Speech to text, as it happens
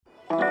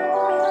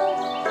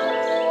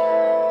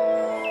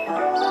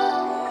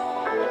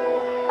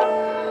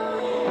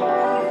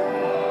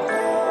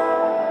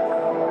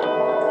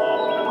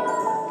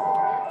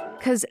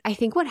because I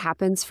think what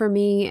happens for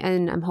me,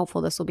 and I'm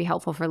hopeful this will be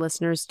helpful for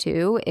listeners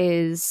too,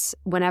 is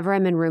whenever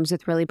I'm in rooms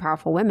with really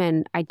powerful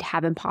women, I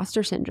have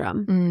imposter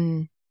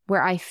syndrome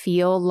where I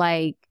feel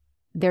like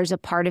there's a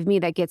part of me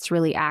that gets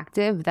really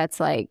active that's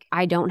like,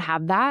 I don't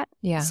have that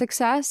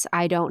success.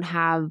 I don't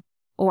have,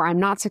 or I'm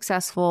not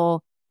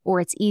successful, or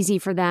it's easy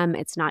for them.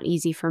 It's not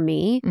easy for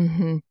me.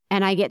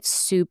 And I get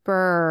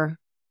super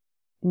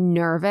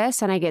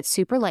nervous and I get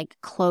super like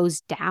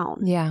closed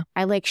down.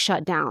 I like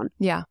shut down.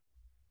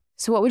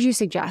 So what would you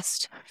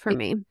suggest for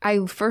me?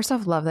 I first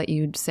off love that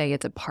you'd say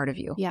it's a part of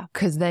you.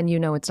 Because then you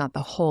know it's not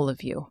the whole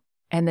of you.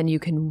 And then you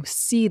can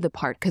see the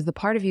part, because the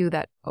part of you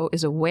that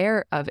is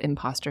aware of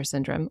imposter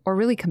syndrome, or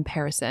really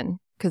comparison,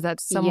 because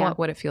that's somewhat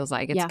what it feels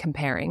like. It's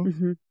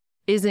comparing,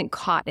 isn't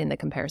caught in the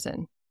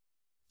comparison.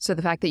 So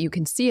the fact that you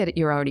can see it,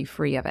 you're already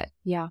free of it.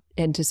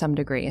 And to some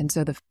degree. And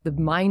so the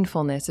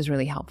mindfulness is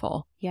really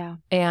helpful.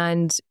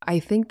 And I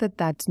think that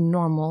that's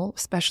normal,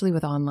 especially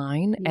with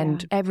online.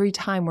 And every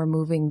time we're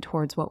moving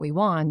towards what we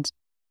want,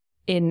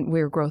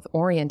 we're growth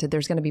oriented,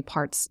 there's going to be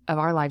parts of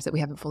our lives that we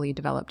haven't fully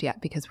developed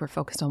yet because we're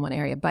focused on one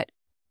area. But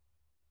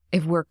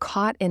if we're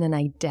caught in an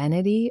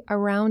identity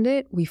around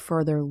it, we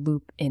further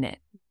loop in it.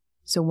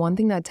 So one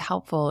thing that's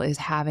helpful is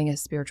having a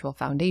spiritual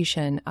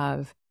foundation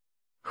of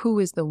who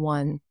is the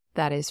one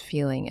that is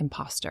feeling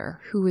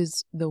imposter, who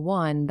is the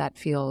one that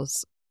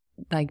feels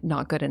like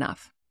not good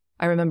enough.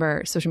 I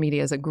remember social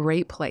media is a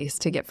great place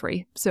to get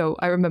free. So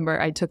I remember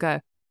I took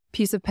a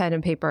piece of pen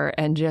and paper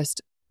and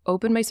just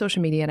opened my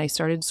social media and I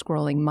started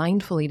scrolling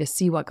mindfully to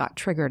see what got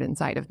triggered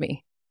inside of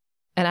me.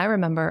 And I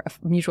remember a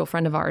mutual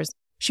friend of ours,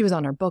 she was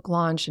on her book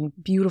launch in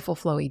beautiful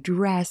flowy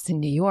dress in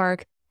New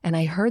York. And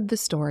I heard the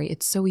story.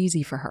 It's so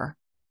easy for her.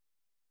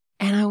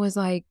 And I was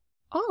like,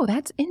 oh,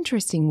 that's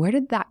interesting. Where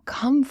did that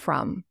come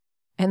from?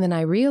 And then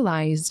I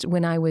realized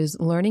when I was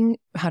learning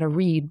how to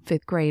read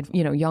 5th grade,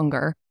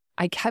 younger,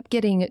 I kept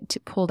getting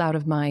pulled out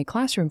of my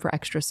classroom for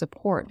extra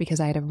support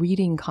because I had a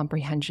reading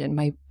comprehension.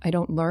 I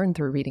don't learn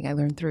through reading. I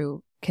learn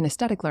through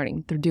kinesthetic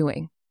learning, through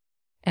doing.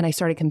 And I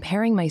started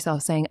comparing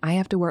myself, saying, I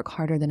have to work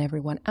harder than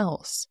everyone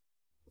else.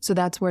 So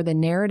that's where the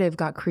narrative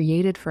got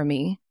created for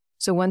me.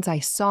 So once I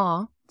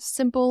saw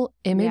simple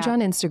image on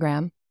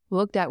Instagram,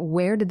 looked at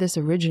where did this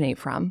originate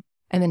from?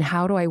 And then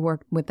how do I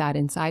work with that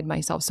inside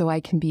myself so I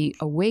can be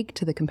awake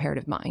to the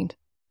comparative mind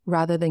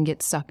rather than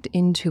get sucked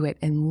into it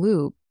and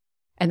loop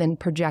and then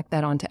project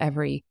that onto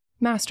every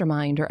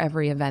mastermind or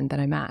every event that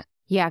I'm at.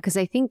 Yeah, because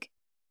I think,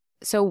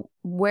 so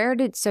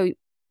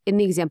in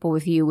the example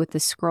with you with the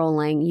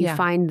scrolling, you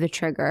find the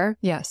trigger.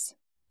 Yes.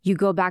 You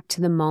go back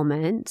to the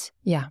moment.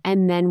 Yeah.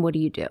 And then what do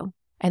you do?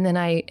 And then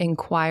I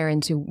inquire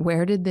into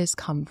where did this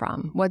come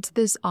from? What's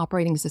this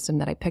operating system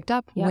that I picked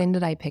up? Yeah. When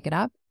did I pick it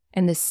up?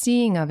 And the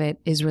seeing of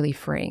it is really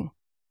freeing.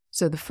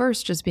 So the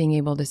first, just being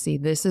able to see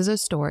this is a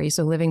story.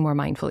 So living more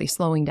mindfully,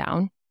 slowing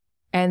down,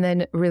 and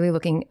then really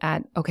looking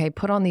at, okay,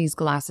 put on these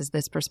glasses,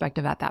 this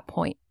perspective at that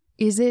point.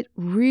 Is it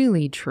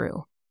really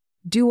true?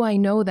 Do I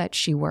know that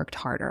she worked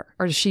harder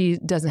or she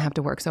doesn't have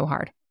to work so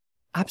hard?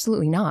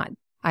 Absolutely not.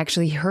 I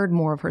actually heard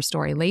more of her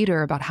story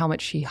later about how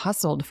much she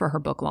hustled for her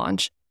book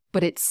launch,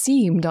 but it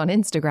seemed on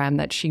Instagram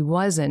that she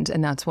wasn't.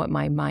 And that's what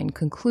my mind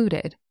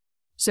concluded.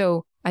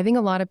 So I think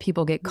a lot of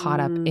people get caught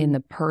up in the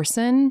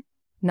person,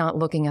 not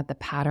looking at the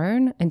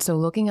pattern. And so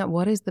looking at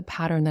what is the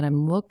pattern that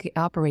I'm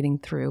operating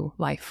through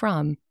life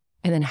from,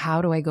 and then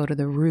how do I go to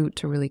the root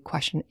to really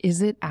question,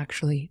 is it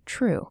actually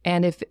true?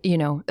 And if,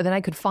 then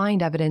I could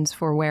find evidence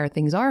for where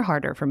things are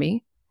harder for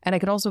me. And I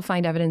could also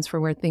find evidence for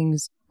where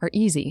things are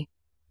easy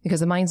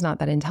because the mind's not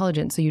that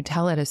intelligent. So you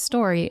tell it a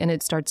story and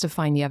it starts to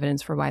find the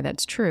evidence for why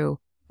that's true.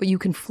 But you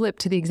can flip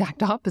to the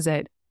exact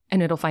opposite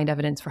and it'll find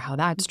evidence for how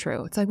that's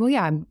true. It's like, well,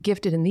 yeah, I'm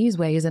gifted in these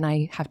ways and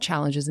I have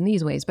challenges in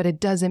these ways, but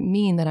it doesn't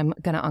mean that I'm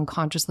going to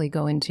unconsciously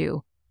go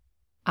into,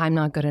 I'm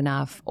not good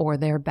enough or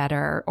they're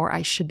better or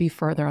I should be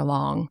further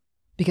along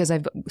because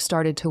I've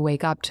started to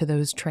wake up to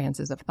those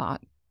trances of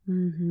thought.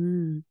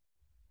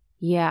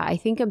 Yeah, I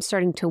think I'm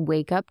starting to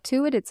wake up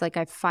to it. It's like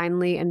I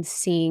finally am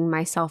seeing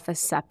myself as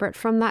separate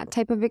from that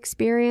type of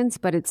experience,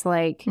 but it's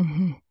like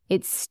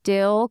it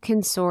still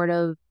can sort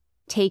of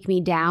take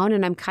me down.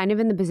 And I'm kind of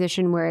in the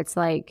position where it's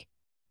like,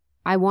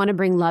 I want to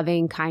bring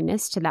loving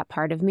kindness to that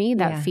part of me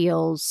that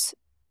feels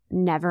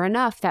never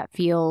enough, that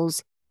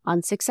feels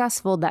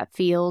unsuccessful, that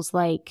feels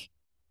like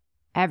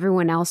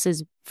everyone else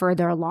is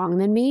further along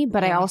than me.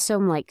 But I also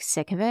am like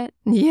sick of it.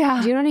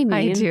 Yeah. Do you know what I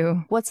mean? I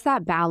do. What's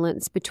that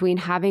balance between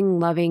having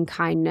loving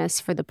kindness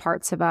for the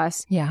parts of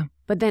us? Yeah.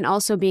 But then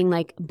also being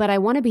like, but I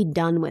want to be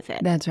done with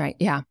it. That's right.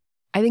 Yeah.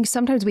 I think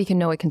sometimes we can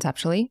know it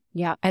conceptually.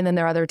 Yeah. And then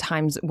there are other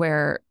times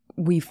where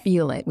we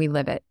feel it, we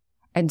live it.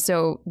 And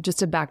so just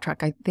to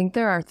backtrack, I think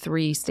there are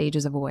 3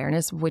 stages of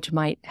awareness, which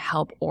might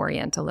help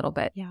orient a little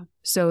bit. Yeah.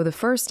 So the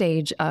first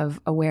stage of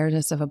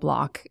awareness of a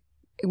block,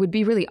 it would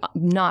be really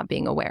not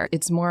being aware.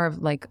 It's more of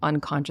like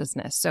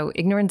unconsciousness. So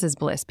ignorance is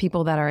bliss.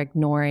 People that are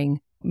ignoring,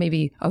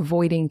 maybe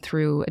avoiding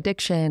through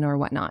addiction or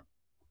whatnot.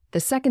 The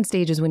second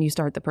stage is when you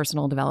start the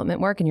personal development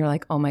work and you're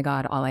like, oh my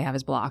God, all I have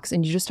is blocks.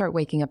 And you just start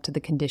waking up to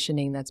the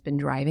conditioning that's been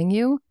driving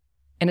you.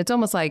 And it's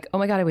almost like, oh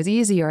my God, it was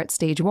easier at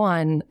stage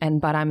 1,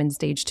 but I'm in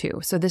stage 2.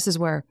 So this is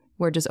where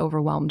we're just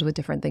overwhelmed with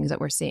different things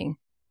that we're seeing.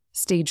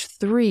 Stage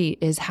 3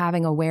 is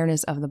having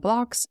awareness of the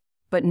blocks,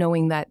 but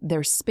knowing that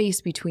there's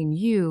space between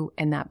you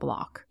and that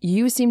block.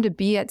 You seem to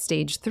be at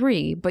stage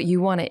 3, but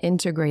you want to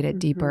integrate it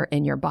deeper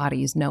in your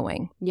body's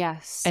knowing.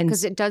 Yes,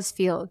 because it does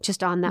feel,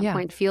 just on that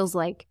point, feels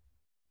like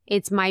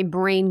it's my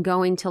brain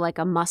going to like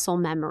a muscle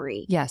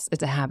memory. Yes,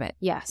 it's a habit.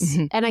 Yes,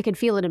 and I can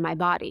feel it in my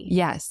body.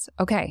 Yes,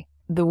 okay.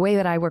 The way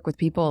that I work with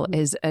people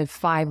is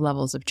 5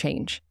 levels of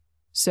change.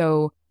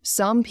 So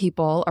some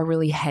people are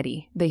really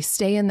heady. They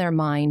stay in their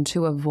mind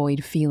to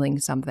avoid feeling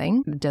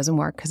something. It doesn't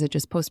work because it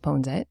just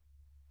postpones it.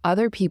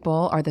 Other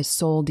people are the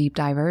soul deep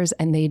divers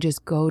and they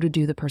just go to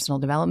do the personal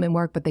development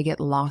work, but they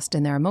get lost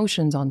in their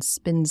emotions on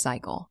spin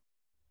cycle.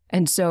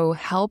 And so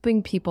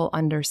helping people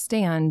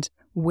understand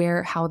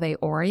how they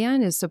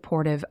orient is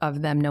supportive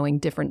of them knowing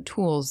different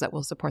tools that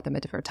will support them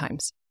at different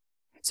times.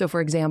 So for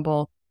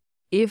example,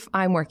 if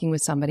I'm working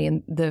with somebody,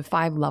 and the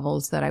 5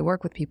 levels that I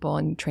work with people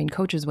and train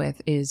coaches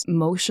with is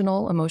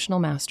emotional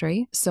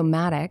mastery,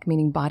 somatic,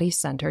 meaning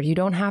body-centered. You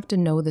don't have to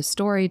know the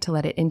story to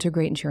let it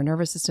integrate into your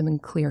nervous system and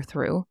clear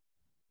through.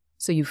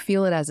 So you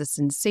feel it as a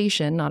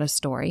sensation, not a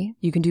story.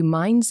 You can do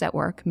mindset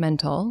work,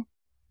 mental,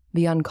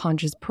 the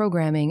unconscious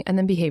programming, and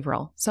then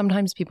behavioral.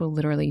 Sometimes people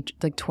literally,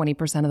 like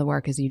 20% of the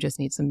work is you just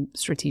need some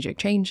strategic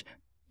change.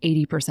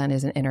 80%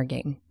 is an inner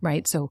game,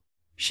 right? So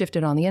shift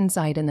it on the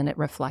inside and then it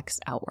reflects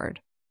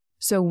outward.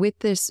 So with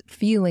this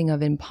feeling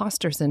of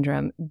imposter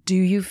syndrome, do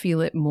you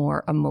feel it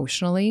more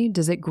emotionally?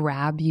 Does it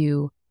grab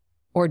you,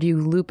 or do you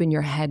loop in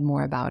your head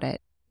more about it?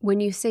 When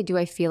you say, do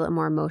I feel it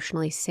more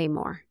emotionally, say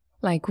more.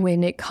 Like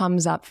when it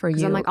comes up for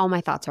you. I'm like, all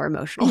my thoughts are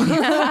emotional.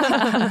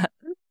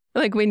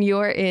 Like when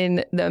you're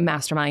in the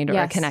mastermind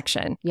or a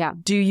connection. Yeah.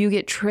 Do you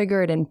get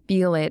triggered and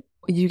feel it?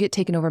 You get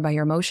taken over by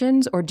your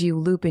emotions, or do you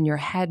loop in your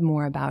head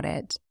more about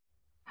it?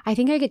 I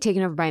think I get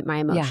taken over by my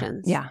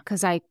emotions. Yeah.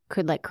 Because I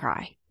could like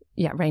cry.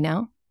 Yeah. Right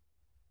now?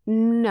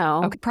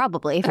 No, okay.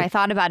 Probably. If I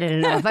thought about it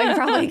enough, I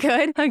probably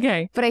could.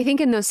 Okay. But I think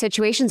in those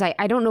situations,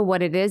 I don't know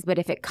what it is, but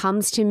if it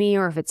comes to me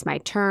or if it's my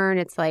turn,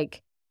 it's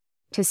like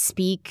to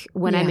speak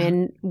when I'm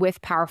in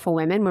with powerful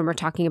women, when we're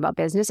talking about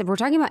business. If we're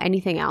talking about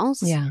anything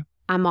else,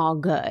 I'm all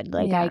good.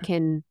 Like I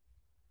can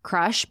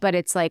crush, but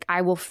it's like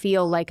I will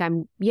feel like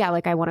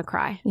like I want to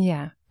cry.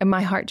 Yeah. And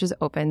my heart just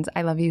opens.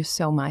 I love you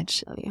so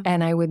much. Love you.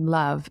 And I would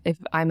love, if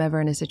I'm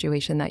ever in a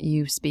situation, that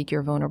you speak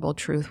your vulnerable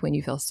truth when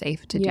you feel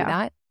safe to do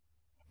that.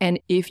 And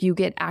if you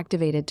get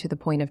activated to the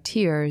point of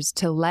tears,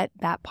 to let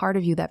that part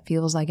of you that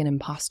feels like an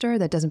imposter,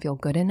 that doesn't feel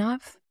good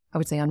enough, I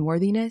would say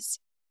unworthiness,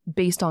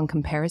 based on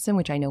comparison,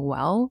 which I know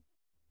well,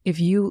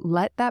 if you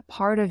let that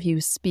part of you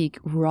speak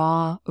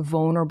raw,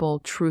 vulnerable,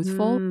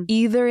 truthful,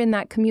 either in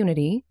that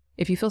community,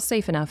 if you feel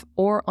safe enough,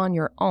 or on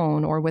your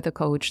own, or with a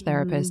coach,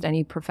 therapist,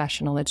 any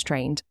professional that's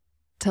trained,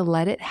 to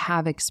let it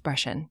have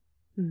expression.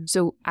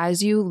 So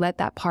as you let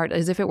that part,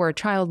 as if it were a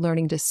child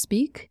learning to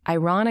speak,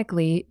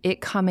 ironically,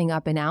 it coming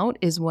up and out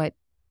is what,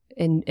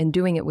 and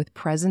doing it with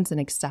presence and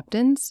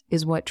acceptance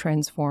is what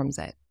transforms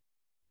it.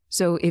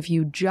 So if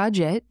you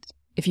judge it,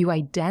 if you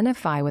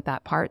identify with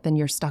that part, then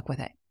you're stuck with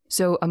it.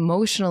 So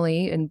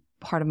emotionally, and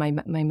part of my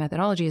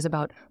methodology is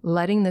about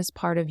letting this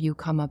part of you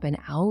come up and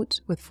out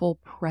with full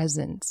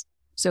presence.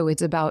 So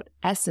it's about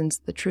essence,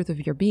 the truth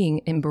of your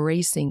being,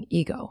 embracing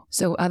ego.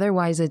 So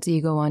otherwise it's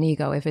ego on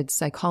ego. If it's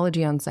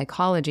psychology on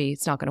psychology,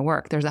 it's not going to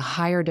work. There's a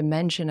higher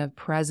dimension of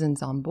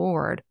presence on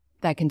board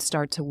that can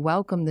start to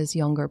welcome this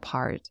younger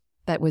part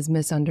that was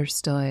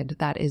misunderstood,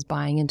 that is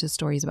buying into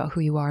stories about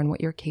who you are and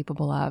what you're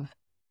capable of.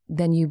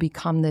 Then you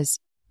become this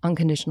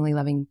unconditionally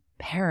loving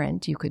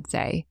parent, you could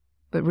say,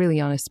 but really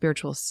on a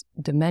spiritual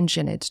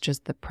dimension, it's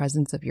just the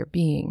presence of your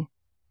being.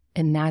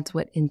 And that's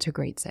what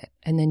integrates it.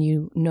 And then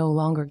you no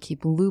longer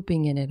keep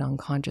looping in it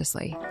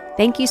unconsciously.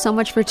 Thank you so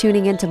much for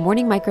tuning in to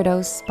Morning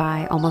Microdose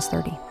by Almost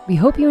 30. We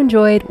hope you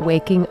enjoyed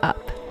waking up.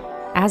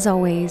 As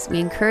always, we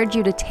encourage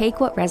you to take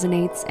what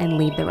resonates and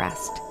leave the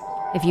rest.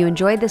 If you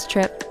enjoyed this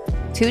trip,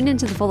 tune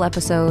into the full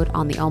episode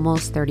on the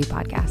Almost 30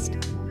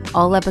 podcast.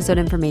 All episode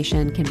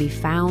information can be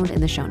found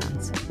in the show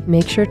notes.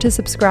 Make sure to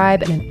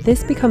subscribe, and if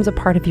this becomes a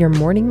part of your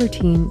morning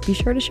routine, be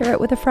sure to share it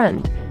with a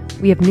friend.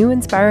 We have new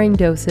inspiring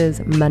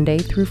doses Monday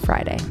through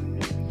Friday.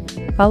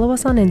 Follow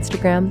us on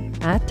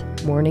Instagram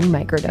at Morning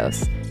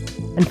Microdose,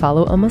 and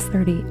follow Almost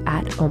 30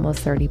 at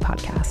Almost 30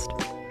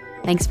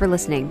 Podcast. Thanks for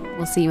listening.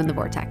 We'll see you in the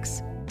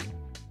vortex.